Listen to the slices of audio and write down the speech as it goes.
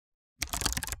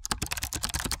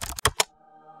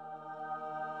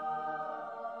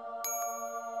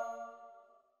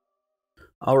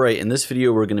All right, in this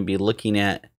video, we're going to be looking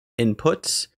at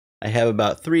inputs. I have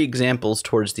about 3 examples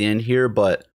towards the end here,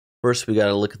 but first we got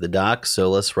to look at the doc. So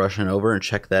let's rush on over and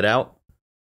check that out.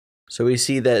 So we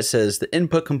see that it says the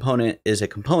input component is a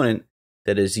component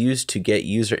that is used to get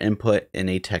user input in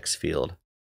a text field.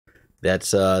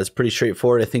 That's it's pretty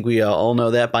straightforward. I think we all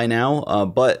know that by now,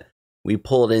 but we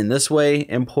pull it in this way,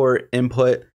 import,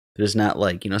 input. There's not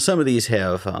like, some of these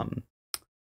have,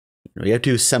 you have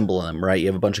to assemble them, right? You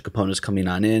have a bunch of components coming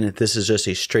on in. If this is just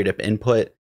a straight up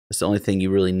input, that's the only thing you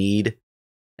really need.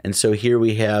 And so here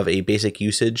we have a basic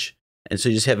usage. And so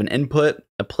you just have an input,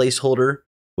 a placeholder,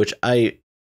 which I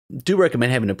do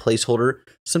recommend having a placeholder.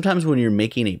 Sometimes when you're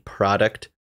making a product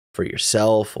for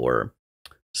yourself or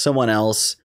someone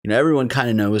else, everyone kind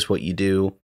of knows what you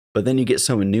do, but then you get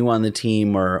someone new on the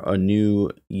team or a new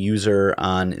user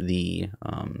on the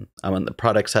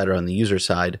product side or on the user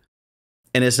side,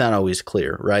 and it's not always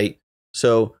clear, right?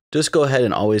 So just go ahead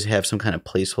and always have some kind of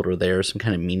placeholder there, some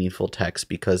kind of meaningful text,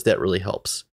 because that really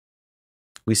helps.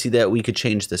 We see that we could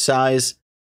change the size,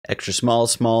 extra small,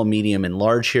 small, medium, and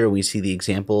large here. We see the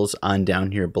examples on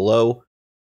down here below.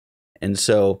 And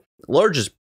so large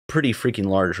is pretty freaking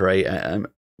large, right? I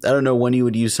don't know when you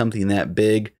would use something that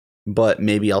big, but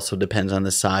maybe also depends on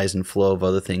the size and flow of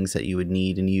other things that you would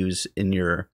need and use in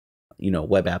your,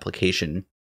 web application.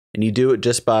 And you do it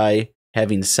just by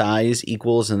having size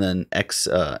equals and then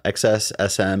XS,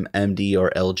 SM, MD, or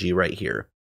LG right here.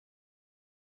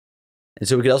 And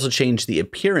so we could also change the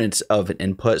appearance of an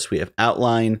input. So we have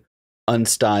outline,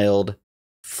 unstyled,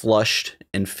 flushed,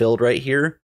 and filled right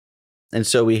here. And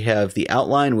so we have the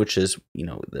outline, which is,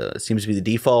 seems to be the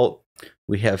default.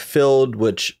 We have filled,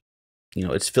 which,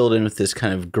 it's filled in with this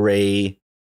kind of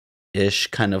gray-ish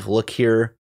kind of look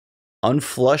here.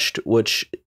 Unflushed,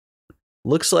 which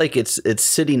looks like it's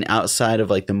sitting outside of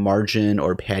like the margin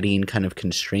or padding kind of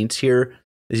constraints here.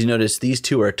 As you notice, these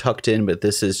two are tucked in, but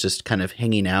this is just kind of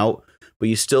hanging out. But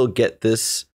you still get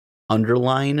this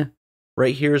underline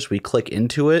right here as we click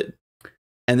into it.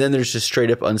 And then there's just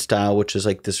straight up unstyled, which is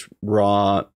like this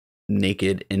raw,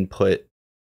 naked input.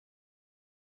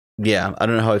 Yeah, I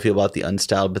don't know how I feel about the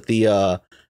unstyled, but the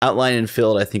outline and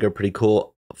filled I think are pretty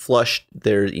cool. Flushed,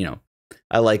 there,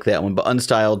 I like that one, but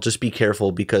unstyled, just be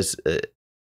careful because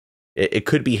it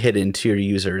could be hidden to your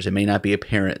users. It may not be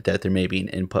apparent that there may be an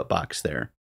input box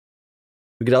there.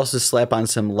 We could also slap on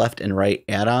some left and right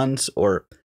add-ons, or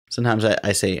sometimes I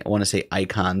want to say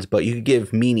icons, but you could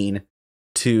give meaning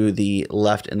to the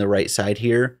left and the right side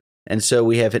here. And so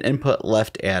we have an input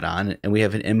left add-on and we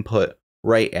have an input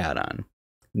right add-on.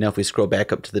 Now, if we scroll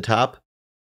back up to the top,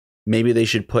 maybe they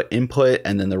should put input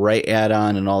and then the right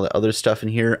add-on and all the other stuff in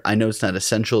here. I know it's not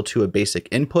essential to a basic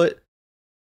input,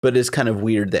 but it's kind of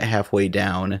weird that halfway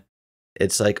down,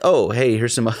 it's like, oh, hey,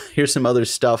 here's some other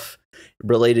stuff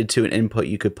related to an input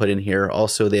you could put in here.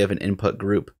 Also, they have an input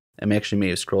group. I actually may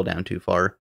have scrolled down too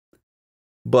far.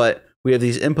 But we have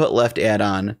these input left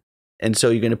add-on, and so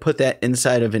you're going to put that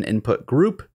inside of an input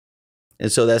group.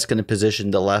 And so that's going to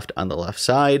position the left on the left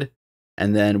side.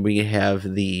 And then we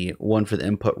have the one for the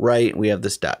input right. We have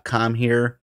this .com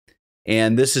here.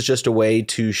 And this is just a way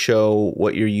to show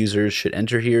what your users should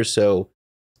enter here. So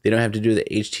they don't have to do the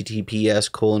https:////.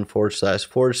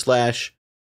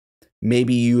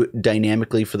 Maybe you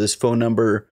dynamically for this phone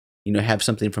number, have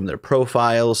something from their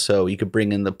profile. So you could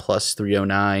bring in the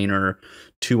 +309 or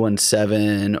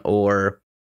 217, or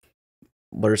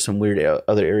what are some weird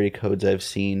other area codes I've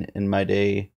seen in my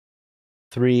day?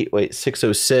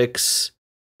 606.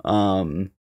 Yeah,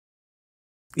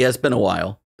 it's been a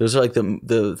while. Those are like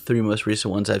the 3 most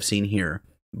recent ones I've seen here.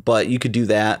 But you could do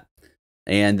that,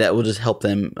 and that will just help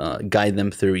them guide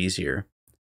them through easier.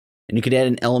 And you could add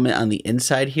an element on the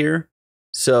inside here.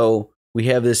 So we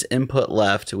have this input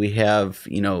left. We have,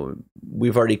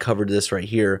 we've already covered this right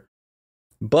here.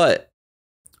 But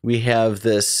we have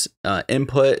this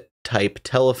input type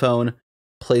telephone,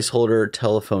 placeholder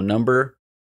telephone number.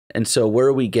 And so where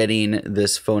are we getting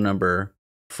this phone number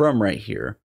from right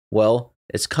here? Well,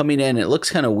 it's coming in. It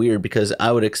looks kind of weird because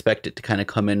I would expect it to kind of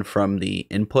come in from the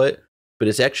input, but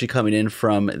it's actually coming in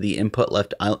from the input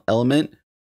left element.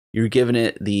 You're giving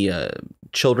it the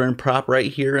children prop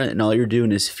right here, and all you're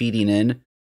doing is feeding in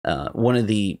one of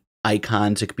the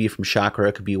icons. It could be from Chakra,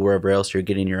 it could be wherever else you're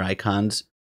getting your icons.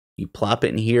 You plop it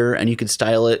in here, and you can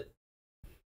style it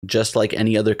just like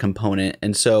any other component.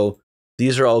 And so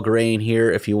these are all gray in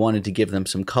here. If you wanted to give them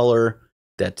some color,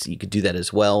 you could do that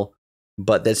as well.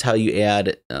 But that's how you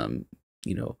add,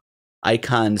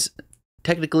 icons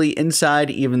technically inside,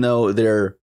 even though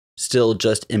they're still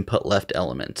just input left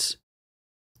elements.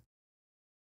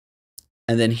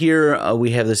 And then here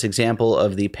we have this example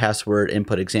of the password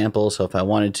input example. So if I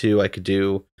wanted to, I could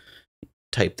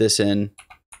type this in.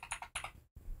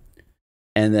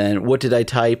 And then what did I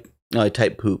type? Oh, I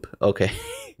typed poop. Okay.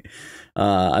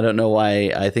 I don't know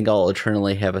why. I think I'll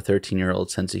eternally have a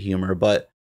 13-year-old sense of humor, but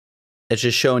it's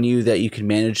just showing you that you can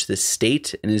manage the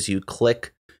state. And as you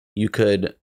click, you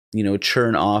could,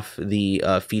 churn off the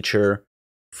feature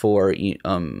for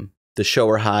the show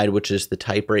or hide, which is the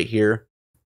type right here.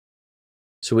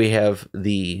 So we have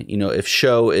the, if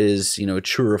show is,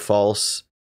 true or false,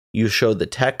 you show the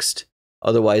text.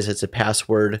 Otherwise, it's a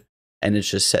password, and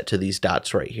it's just set to these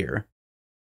dots right here.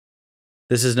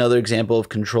 This is another example of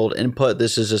controlled input.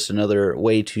 This is just another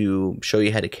way to show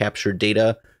you how to capture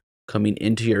data coming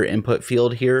into your input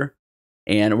field here.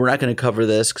 And we're not going to cover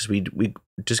this because we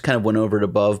just kind of went over it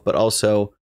above, but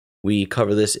also we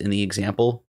cover this in the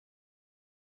example.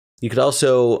 You could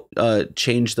also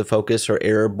change the focus or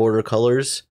error border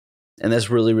colors, and that's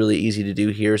really, really easy to do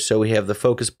here. So we have the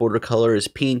focus border color is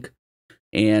pink,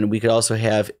 and we could also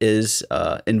have is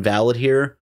invalid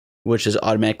here, which is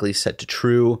automatically set to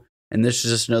true. And this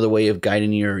is just another way of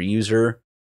guiding your user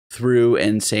through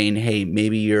and saying, hey,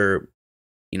 maybe your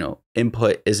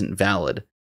input isn't valid,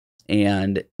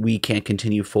 and we can't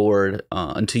continue forward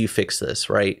until you fix this,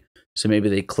 right? So maybe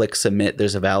they click submit,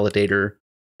 there's a validator,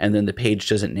 and then the page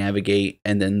doesn't navigate,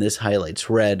 and then this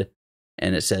highlights red,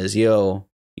 and it says, yo,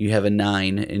 you have a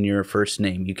 9 in your first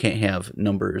name. You can't have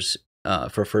numbers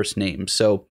for first names.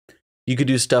 So you could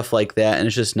do stuff like that, and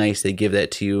it's just nice they give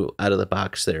that to you out of the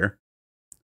box there.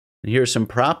 And here are some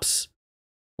props.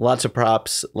 Lots of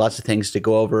props, lots of things to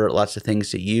go over, lots of things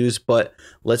to use, but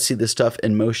let's see this stuff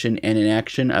in motion and in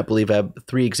action. I believe I have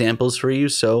 3 examples for you,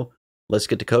 so let's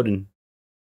get to coding.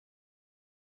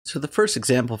 So the first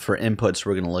example for inputs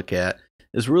we're going to look at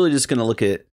is really just going to look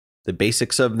at the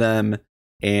basics of them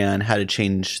and how to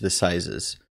change the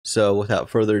sizes. So without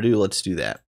further ado, let's do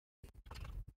that.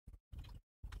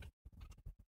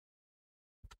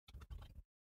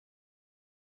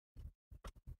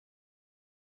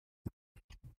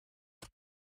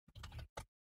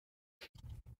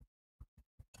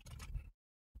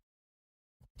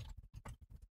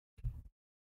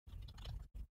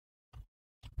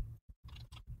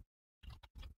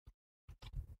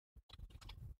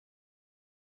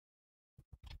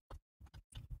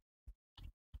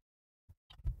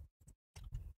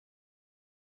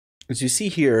 As you see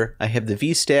here, I have the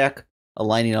VStack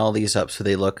aligning all these up so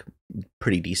they look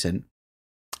pretty decent.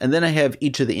 And then I have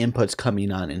each of the inputs coming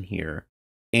on in here.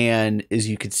 And as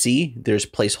you can see, there's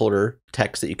placeholder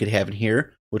text that you could have in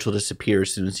here, which will disappear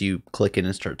as soon as you click in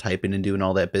and start typing and doing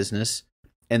all that business.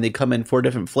 And they come in 4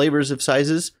 different flavors of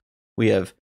sizes. We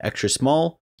have extra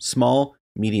small, small,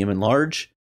 medium, and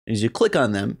large. And as you click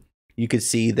on them, you can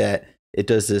see that it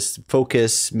does this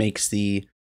focus, makes the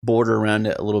border around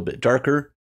it a little bit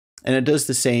darker. And it does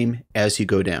the same as you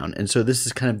go down. And so this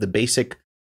is kind of the basic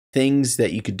things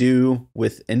that you could do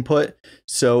with input.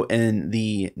 So in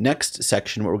the next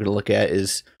section, what we're going to look at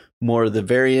is more of the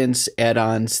variants,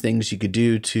 add-ons, things you could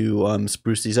do to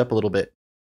spruce these up a little bit.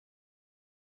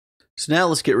 So now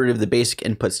let's get rid of the basic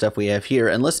input stuff we have here,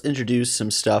 and let's introduce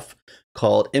some stuff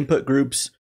called input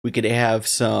groups. We could have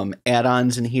some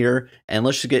add-ons in here, and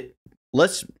I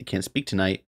can't speak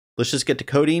tonight. Let's just get to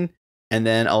coding, and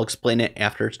then I'll explain it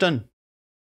after it's done.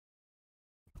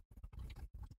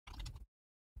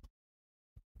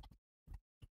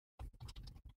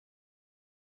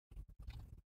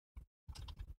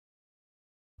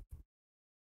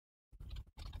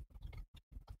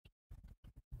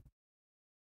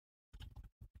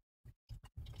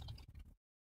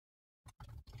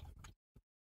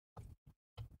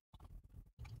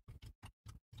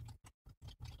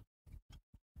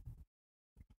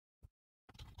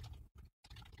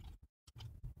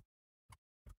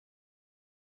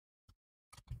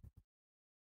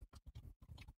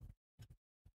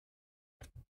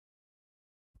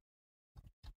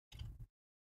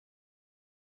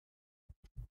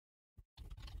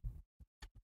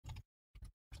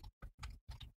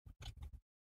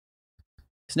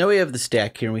 So now we have the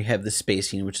stack here, and we have the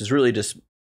spacing, which is really just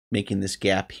making this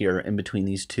gap here in between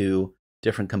these 2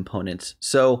 different components.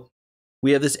 So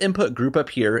we have this input group up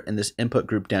here and this input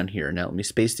group down here. Now let me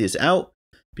space these out,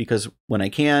 because when I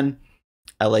can,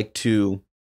 I like to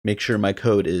make sure my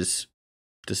code is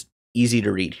just easy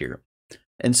to read here.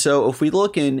 And so if we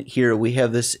look in here, we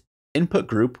have this input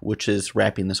group, which is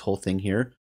wrapping this whole thing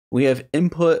here. We have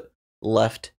input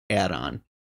left add-on,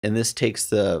 and this takes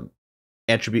the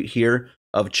attribute here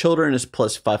of children is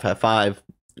plus 555,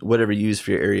 whatever you use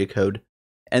for your area code.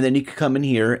 And then you can come in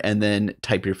here and then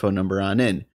type your phone number on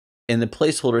in. and the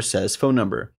placeholder says phone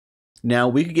number. Now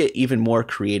we could get even more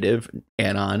creative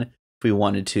add-on if we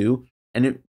wanted to.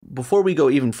 And before we go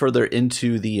even further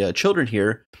into the children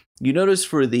here, you notice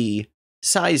for the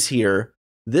size here,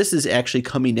 this is actually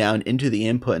coming down into the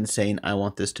input and saying, I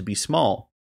want this to be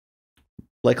small.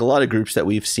 Like a lot of groups that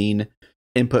we've seen,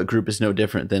 input group is no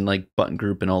different than like button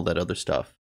group and all that other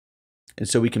stuff. And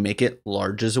so we can make it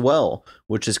large as well,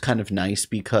 which is kind of nice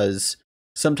because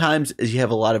sometimes as you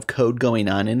have a lot of code going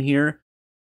on in here,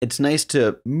 it's nice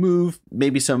to move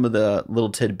maybe some of the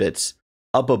little tidbits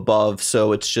up above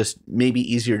so it's just maybe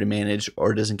easier to manage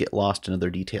or it doesn't get lost in other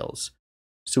details.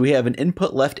 So we have an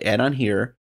input left add-on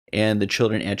here, and the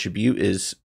children attribute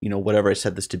is, whatever I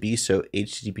set this to be. So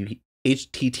https://,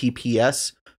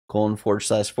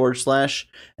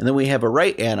 and then we have a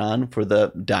write add-on for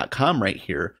the .com right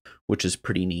here, which is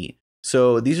pretty neat.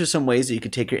 So these are some ways that you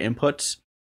could take your inputs,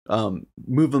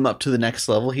 move them up to the next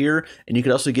level here, and you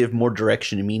could also give more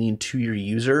direction and meaning to your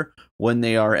user when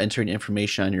they are entering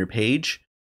information on your page.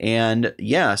 And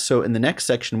yeah, so in the next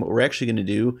section, what we're actually going to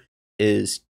do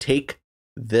is take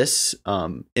this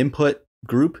input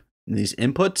group and these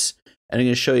inputs, and I'm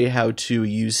going to show you how to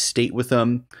use state with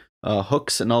them,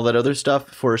 hooks and all that other stuff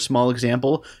for a small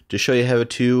example to show you how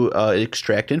to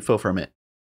extract info from it.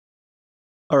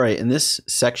 All right, in this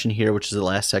section here, which is the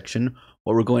last section,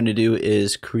 what we're going to do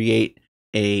is create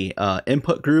a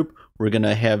input group. We're going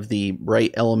to have the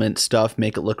right element stuff,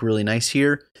 make it look really nice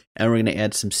here, and we're going to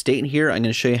add some state in here. I'm going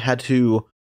to show you how to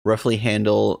roughly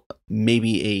handle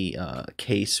maybe a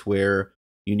case where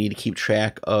you need to keep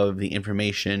track of the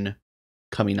information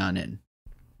coming on in.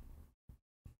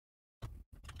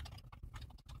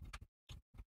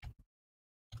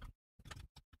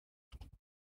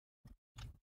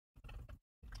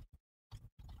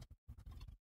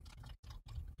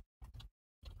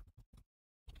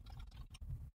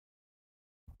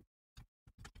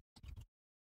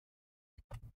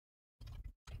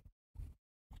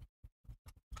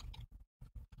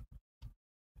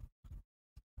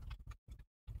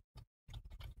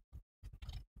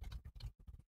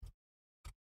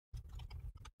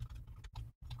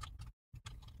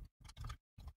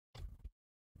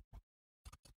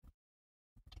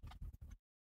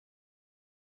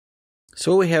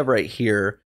 So what we have right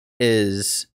here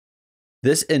is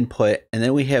this input, and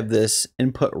then we have this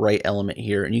input right element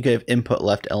here, and you can have input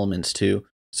left elements too.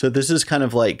 So this is kind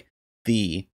of like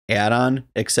the add-on,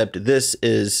 except this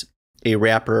is a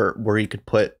wrapper where you could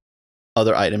put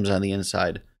other items on the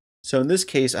inside. So in this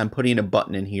case, I'm putting a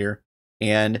button in here,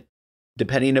 and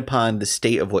depending upon the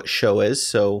state of what show is,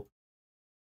 so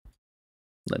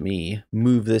let me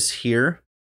move this here.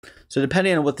 So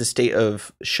depending on what the state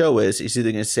of show is, it's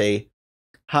either going to say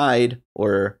hide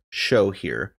or show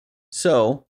here.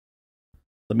 So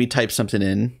let me type something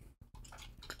in.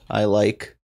 I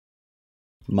like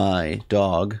my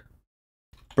dog,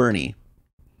 Bernie.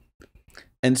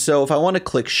 And so if I want to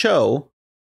click show,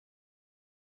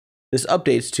 this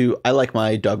updates to I like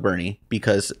my dog, Bernie,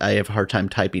 because I have a hard time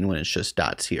typing when it's just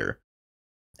dots here.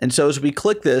 And so as we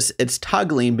click this, it's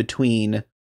toggling between,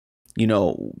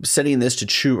 setting this to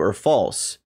true or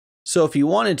false. So if you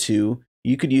wanted to,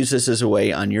 you could use this as a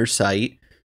way on your site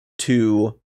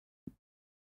to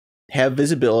have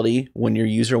visibility when your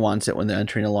user wants it when they're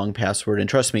entering a long password. And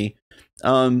trust me,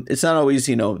 it's not always,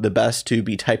 the best to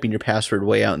be typing your password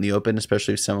way out in the open,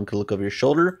 especially if someone could look over your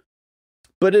shoulder.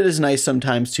 But it is nice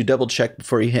sometimes to double check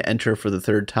before you hit enter for the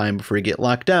third time before you get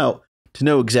locked out to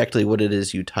know exactly what it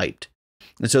is you typed.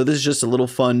 And so this is just a little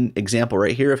fun example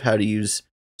right here of how to use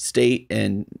state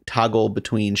and toggle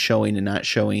between showing and not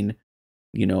showing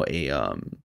a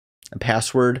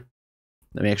password.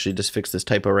 Let me actually just fix this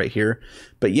typo right here.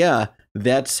 But yeah,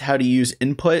 that's how to use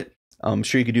input. I'm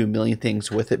sure you could do a million things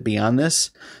with it beyond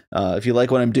this. If you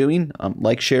like what I'm doing,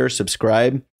 like, share,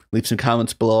 subscribe, leave some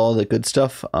comments below, all the good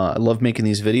stuff. I love making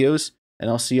these videos, and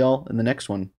I'll see y'all in the next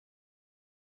one.